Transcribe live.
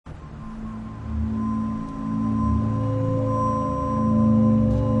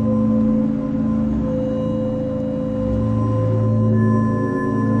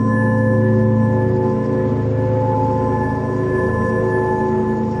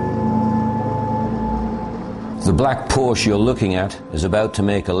The black Porsche you're looking at is about to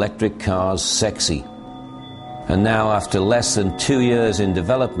make electric cars sexy. And now, after less than 2 years in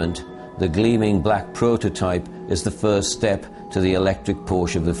development, the gleaming black prototype is the first step to the electric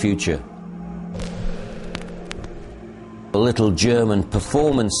Porsche of the future. A little German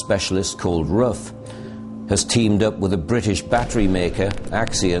performance specialist called RUF has teamed up with a British battery maker,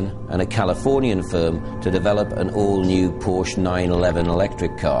 Axion, and a Californian firm to develop an all-new Porsche 911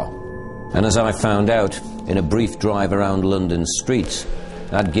 electric car. And as I found out in a brief drive around London's streets,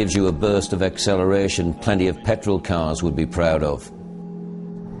 that gives you a burst of acceleration plenty of petrol cars would be proud of.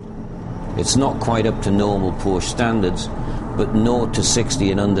 It's not quite up to normal Porsche standards, but 0 to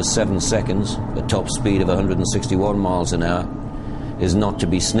 60 in under 7 seconds, a top speed of 161 miles an hour, is not to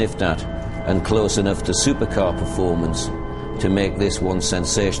be sniffed at, and close enough to supercar performance to make this one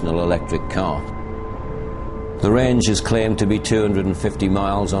sensational electric car. The range is claimed to be 250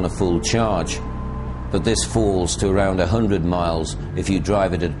 miles on a full charge, but this falls to around 100 miles if you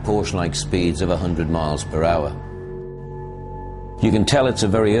drive it at Porsche-like speeds of 100 miles per hour. You can tell it's a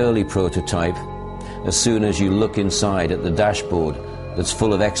very early prototype as soon as you look inside at the dashboard that's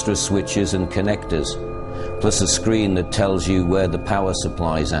full of extra switches and connectors, plus a screen that tells you where the power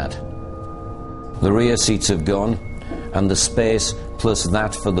supply's at. The rear seats have gone, and the space plus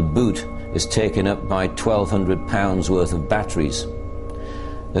that for the boot is taken up by 1,200 pounds worth of batteries.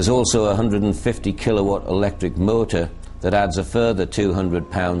 There's also a 150 kilowatt electric motor that adds a further 200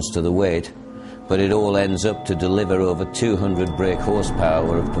 pounds to the weight, but it all ends up to deliver over 200 brake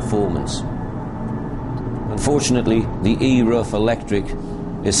horsepower of performance. Unfortunately, the RUF Electric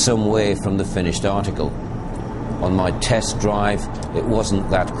is some way from the finished article. On my test drive, it wasn't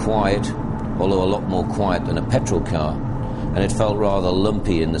that quiet, although a lot more quiet than a petrol car, and it felt rather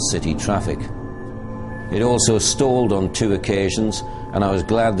lumpy in the city traffic. It also stalled on 2 occasions, and I was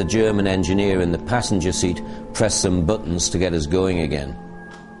glad the German engineer in the passenger seat pressed some buttons to get us going again.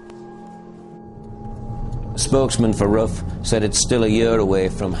 A spokesman for RUF said it's still a year away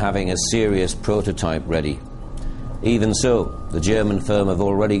from having a serious prototype ready. Even so, the German firm have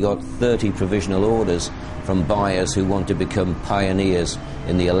already got 30 provisional orders from buyers who want to become pioneers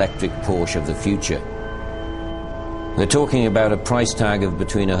in the electric Porsche of the future. They're talking about a price tag of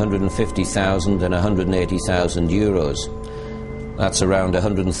between 150,000 and 180,000 euros. That's around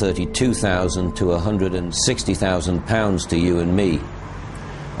 132,000 to 160,000 pounds to you and me.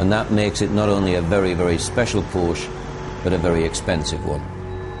 And that makes it not only a very, very special Porsche, but a very expensive one.